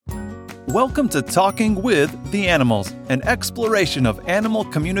Welcome to Talking with the Animals, an exploration of animal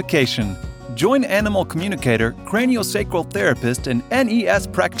communication. Join animal communicator, craniosacral therapist, and NES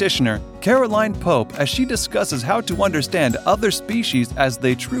practitioner Caroline Pope as she discusses how to understand other species as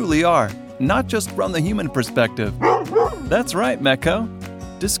they truly are, not just from the human perspective. That's right, Mecco.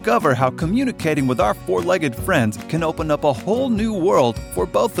 Discover how communicating with our four-legged friends can open up a whole new world for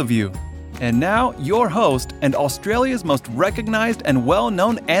both of you. And now, your host and Australia's most recognized and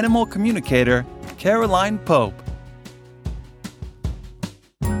well-known animal communicator, Caroline Pope.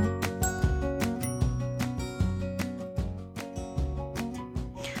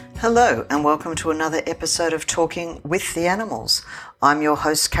 Hello, and welcome to another episode of Talking with the Animals. I'm your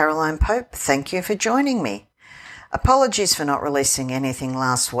host, Caroline Pope. Thank you for joining me. Apologies for not releasing anything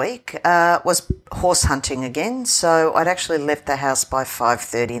last week. Was horse hunting again, so I'd actually left the house by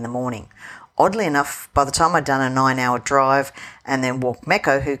 5:30 in the morning. Oddly enough, by the time I'd done a 9-hour drive and then walked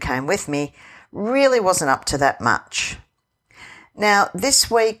Mecco, who came with me, really wasn't up to that much. Now,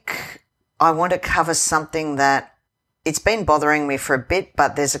 this week, I want to cover something that it's been bothering me for a bit,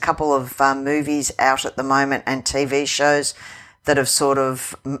 but there's a couple of movies out at the moment and TV shows that have sort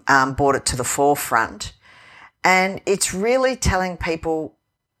of brought it to the forefront. And it's really telling people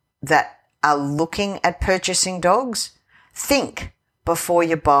that are looking at purchasing dogs, think before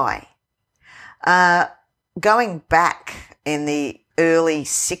you buy. Going back in the early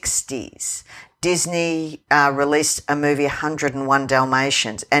 60s, Disney released a movie, 101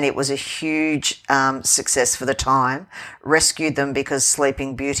 Dalmatians, and it was a huge success for the time. Rescued them because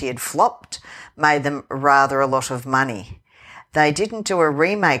Sleeping Beauty had flopped, made them rather a lot of money. They didn't do a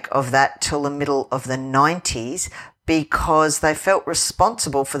remake of that till the middle of the 90s because they felt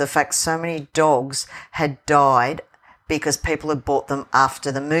responsible for the fact so many dogs had died because people had bought them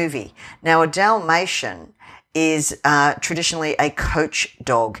after the movie. Now, a Dalmatian is traditionally a coach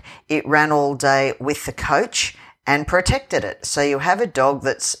dog. It ran all day with the coach and protected it. So you have a dog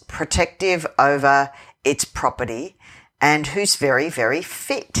that's protective over its property and who's very, very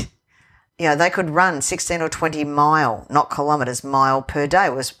fit. You know, they could run 16 or 20 not kilometres, mile per day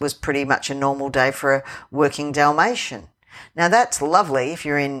was pretty much a normal day for a working Dalmatian. Now, that's lovely if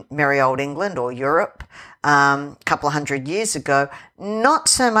you're in merry old England or Europe a couple of hundred years ago, not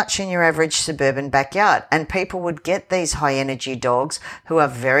so much in your average suburban backyard. And people would get these high-energy dogs who are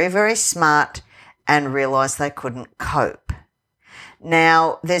very, very smart and realise they couldn't cope.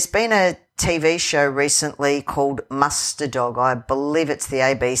 Now, there's been a TV show recently called Muster Dog. I believe it's the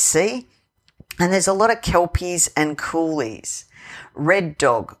ABC. And there's a lot of Kelpies and Coolies. Red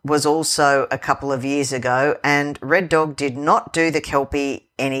Dog was also a couple of years ago, and Red Dog did not do the Kelpie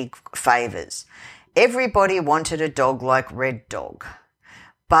any favours. Everybody wanted a dog like Red Dog.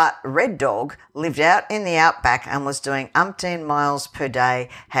 But Red Dog lived out in the outback and was doing umpteen miles per day,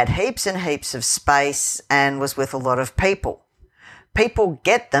 had heaps and heaps of space, and was with a lot of people. People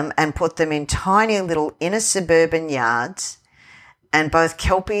get them and put them in tiny little inner suburban yards. And both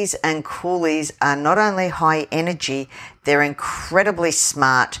Kelpies and Coolies are not only high energy, they're incredibly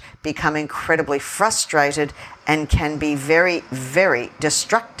smart, become incredibly frustrated, and can be very, very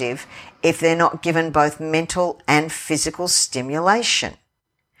destructive if they're not given both mental and physical stimulation.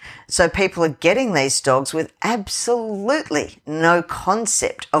 So people are getting these dogs with absolutely no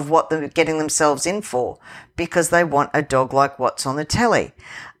concept of what they're getting themselves in for because they want a dog like what's on the telly.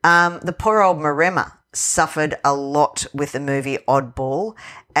 The poor old Maremma suffered a lot with the movie Oddball,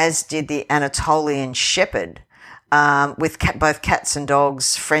 as did the Anatolian Shepherd, with both cats and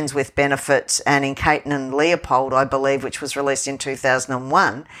dogs, Friends with Benefits, and in Caton and Leopold, I believe, which was released in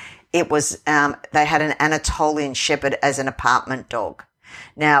 2001, it was they had an Anatolian Shepherd as an apartment dog.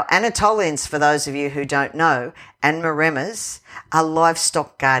 Now, Anatolians, for those of you who don't know, and Maremmas are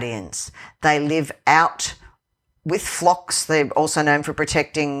livestock guardians. They live out with flocks. They're also known for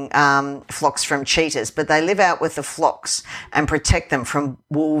protecting flocks from cheetahs, but they live out with the flocks and protect them from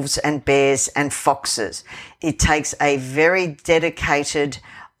wolves and bears and foxes. It takes a very dedicated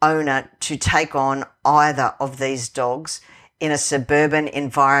owner to take on either of these dogs in a suburban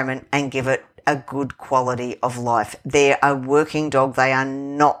environment and give it a good quality of life. They're a working dog. They are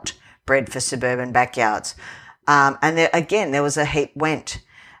not bred for suburban backyards. And there was a heap went.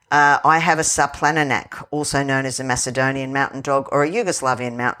 I have a Saplananak, also known as a Macedonian mountain dog or a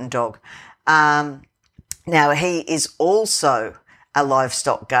Yugoslavian mountain dog. Now, he is also a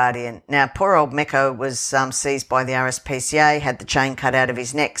livestock guardian. Now, poor old Mecco was seized by the RSPCA, had the chain cut out of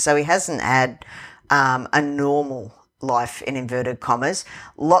his neck, so he hasn't had a normal life, in inverted commas,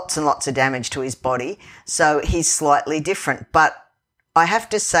 lots and lots of damage to his body, so he's slightly different. But I have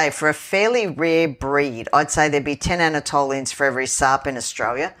to say, for a fairly rare breed, I'd say there'd be 10 Anatolians for every Sarp in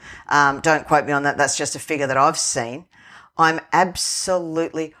Australia. Don't quote me on that. That's just a figure that I've seen. I'm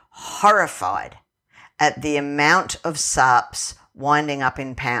absolutely horrified at the amount of Sarps winding up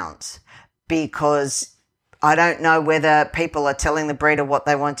in pounds, because I don't know whether people are telling the breeder what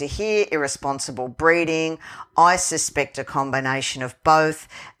they want to hear, irresponsible breeding. I suspect a combination of both.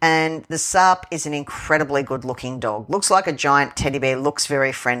 And the Sarp is an incredibly good looking dog. Looks like a giant teddy bear, looks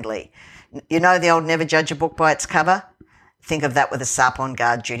very friendly. You know the old never judge a book by its cover? Think of that with a Sarp on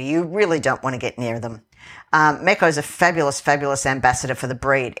guard duty. You really don't want to get near them. Meko's a fabulous, fabulous ambassador for the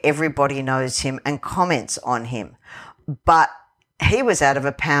breed. Everybody knows him and comments on him. But he was out of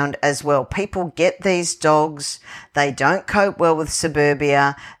a pound as well. People get these dogs. They don't cope well with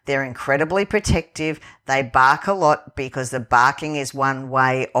suburbia. They're incredibly protective. They bark a lot because the barking is one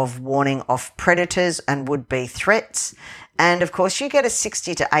way of warning off predators and would-be threats. And of course, you get a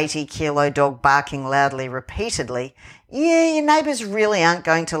 60 to 80 kilo dog barking loudly repeatedly. Yeah, your neighbours really aren't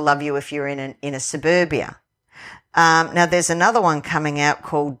going to love you if you're in a suburbia. Now, there's another one coming out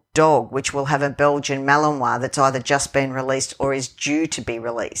called Dog, which will have a Belgian Malinois that's either just been released or is due to be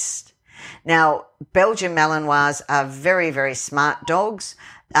released. Now, Belgian Malinois are very, very smart dogs.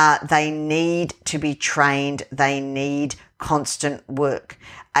 They need to be trained. They need constant work.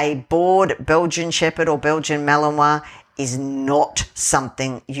 A bored Belgian Shepherd or Belgian Malinois is not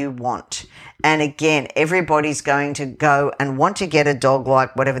something you want. And again, everybody's going to go and want to get a dog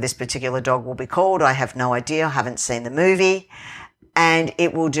like whatever this particular dog will be called. I have no idea. I haven't seen the movie. And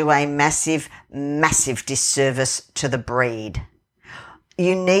it will do a massive, massive disservice to the breed.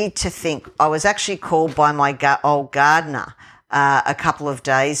 You need to think. I was actually called by my old gardener a couple of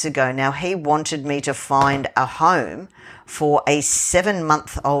days ago. Now, he wanted me to find a home for a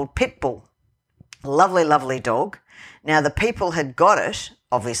 7-month-old pit bull. Lovely, lovely dog. Now, the people had got it,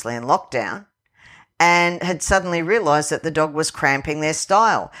 obviously in lockdown, and had suddenly realised that the dog was cramping their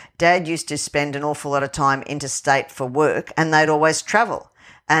style. Dad used to spend an awful lot of time interstate for work, and they'd always travel.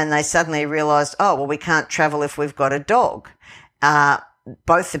 And they suddenly realised, oh, well, we can't travel if we've got a dog.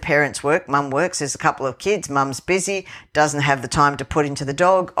 Both the parents work. Mum works. There's a couple of kids. Mum's busy, doesn't have the time to put into the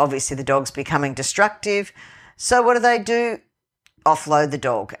dog. Obviously, the dog's becoming destructive. So what do? Offload the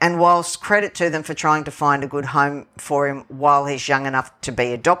dog. And whilst credit to them for trying to find a good home for him while he's young enough to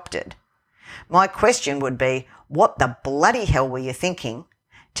be adopted, my question would be, what the bloody hell were you thinking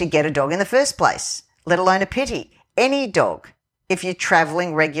to get a dog in the first place, let alone a pitty? Any dog. If you're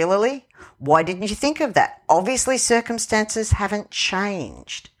travelling regularly, why didn't you think of that? Obviously, circumstances haven't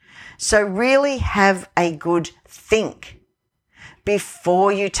changed. So really have a good think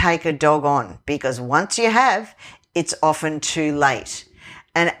before you take a dog on, because once you have, it's often too late.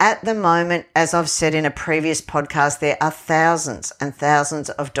 And at the moment, as I've said in a previous podcast, there are thousands and thousands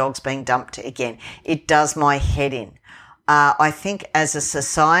of dogs being dumped again. It does my head in. I think as a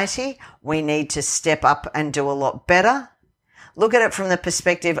society, we need to step up and do a lot better. Look at it from the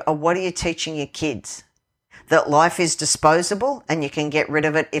perspective of, what are you teaching your kids? That life is disposable and you can get rid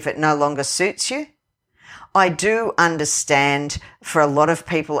of it if it no longer suits you? I do understand for a lot of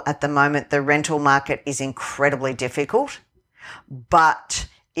people at the moment, the rental market is incredibly difficult, but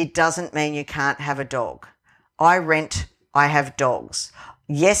it doesn't mean you can't have a dog. I rent, I have dogs.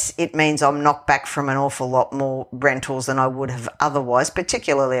 Yes, it means I'm knocked back from an awful lot more rentals than I would have otherwise,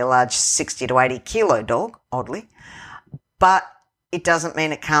 particularly a large 60 to 80 kilo dog, oddly, but it doesn't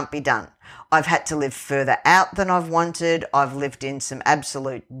mean it can't be done. I've had to live further out than I've wanted. I've lived in some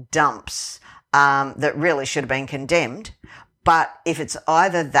absolute dumps that really should have been condemned. But if it's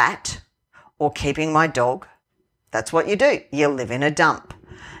either that or keeping my dog, that's what you do. You live in a dump.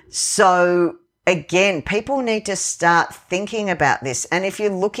 So again, people need to start thinking about this. And if you're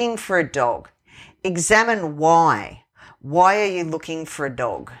looking for a dog, examine why. Why are you looking for a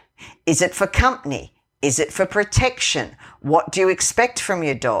dog? Is it for company? Is it for protection? What do you expect from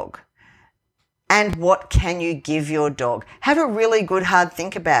your dog? And what can you give your dog? Have a really good hard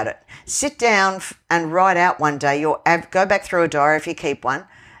think about it. Sit down and write out one day, go back through a diary if you keep one,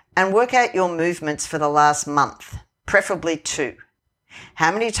 and work out your movements for the last month, preferably 2.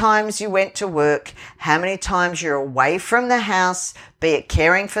 How many times you went to work, how many times you're away from the house, be it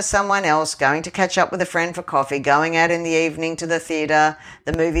caring for someone else, going to catch up with a friend for coffee, going out in the evening to the theatre,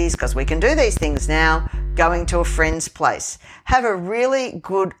 the movies, because we can do these things now, going to a friend's place. Have a really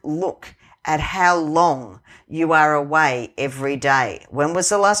good look at how long you are away every day. When was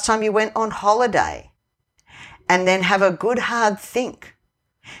the last time you went on holiday? And then have a good hard think.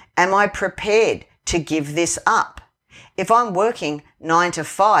 Am I prepared to give this up? If I'm working 9 to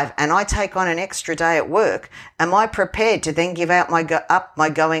 5 and I take on an extra day at work, am I prepared to then give up my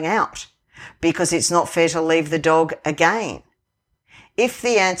going out? Because it's not fair to leave the dog again. If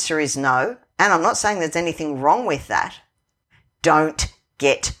the answer is no, and I'm not saying there's anything wrong with that, don't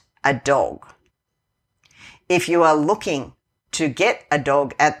get a dog. If you are looking to get a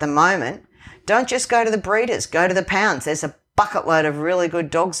dog at the moment, don't just go to the breeders, go to the pounds. There's a bucket load of really good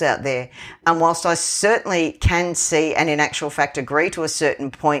dogs out there. And whilst I certainly can see and in actual fact agree to a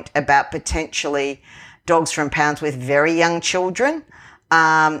certain point about potentially dogs from pounds with very young children,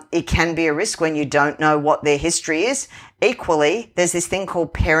 it can be a risk when you don't know what their history is. Equally, there's this thing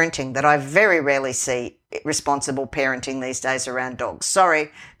called parenting that I very rarely see responsible parenting these days around dogs.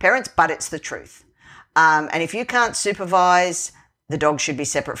 Sorry, parents, but it's the truth. And if you can't supervise, the dog should be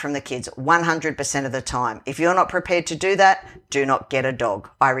separate from the kids 100% of the time. If you're not prepared to do that, do not get a dog.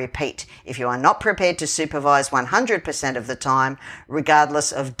 I repeat, if you are not prepared to supervise 100% of the time,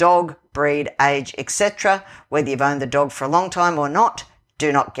 regardless of dog, breed, age, etc., whether you've owned the dog for a long time or not,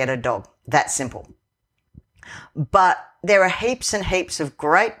 do not get a dog. That simple. But there are heaps and heaps of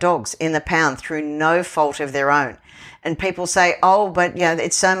great dogs in the pound through no fault of their own. And people say, oh, but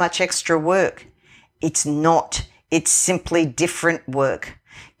it's so much extra work. It's not. It's simply different work.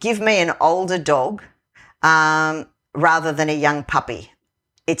 Give me an older dog rather than a young puppy.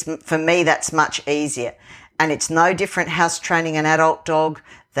 For me, that's much easier. And it's no different house training an adult dog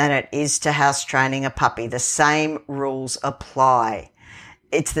than it is to house training a puppy. The same rules apply.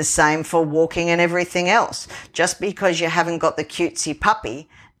 It's the same for walking and everything else. Just because you haven't got the cutesy puppy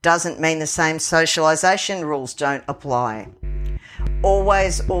doesn't mean the same socialization rules don't apply.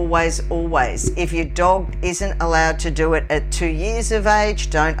 Always, always, always. If your dog isn't allowed to do it at 2 years of age,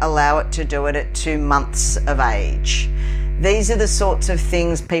 don't allow it to do it at 2 months of age. These are the sorts of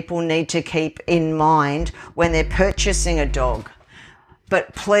things people need to keep in mind when they're purchasing a dog.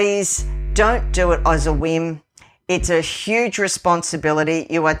 But please don't do it as a whim. It's a huge responsibility.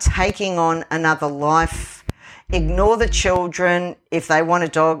 You are taking on another life. Ignore the children if they want a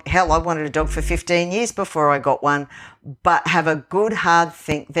dog. Hell, I wanted a dog for 15 years before I got one. But have a good hard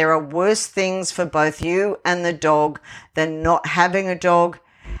think. There are worse things for both you and the dog than not having a dog.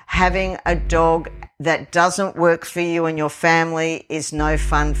 Having a dog that doesn't work for you and your family is no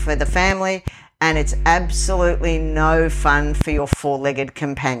fun for the family, and it's absolutely no fun for your four-legged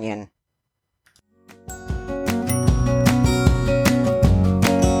companion.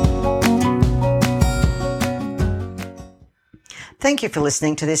 Thank you for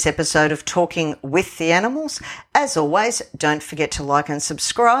listening to this episode of Talking with the Animals. As always, don't forget to like and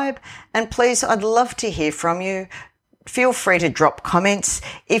subscribe. And please, I'd love to hear from you. Feel free to drop comments.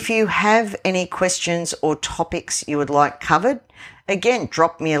 If you have any questions or topics you would like covered, again,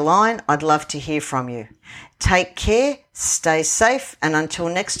 drop me a line. I'd love to hear from you. Take care, stay safe, and until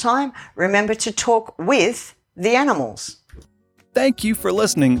next time, remember to talk with the animals. Thank you for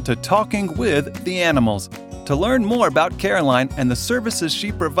listening to Talking with the Animals. To learn more about Caroline and the services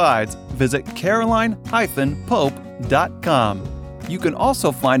she provides, visit caroline-pope.com. You can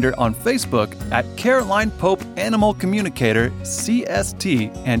also find her on Facebook at Caroline Pope Animal Communicator,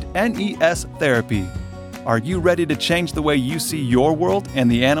 CST, and NES Therapy. Are you ready to change the way you see your world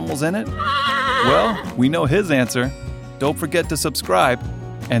and the animals in it? Well, we know his answer. Don't forget to subscribe,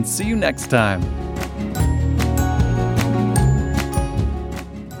 and see you next time.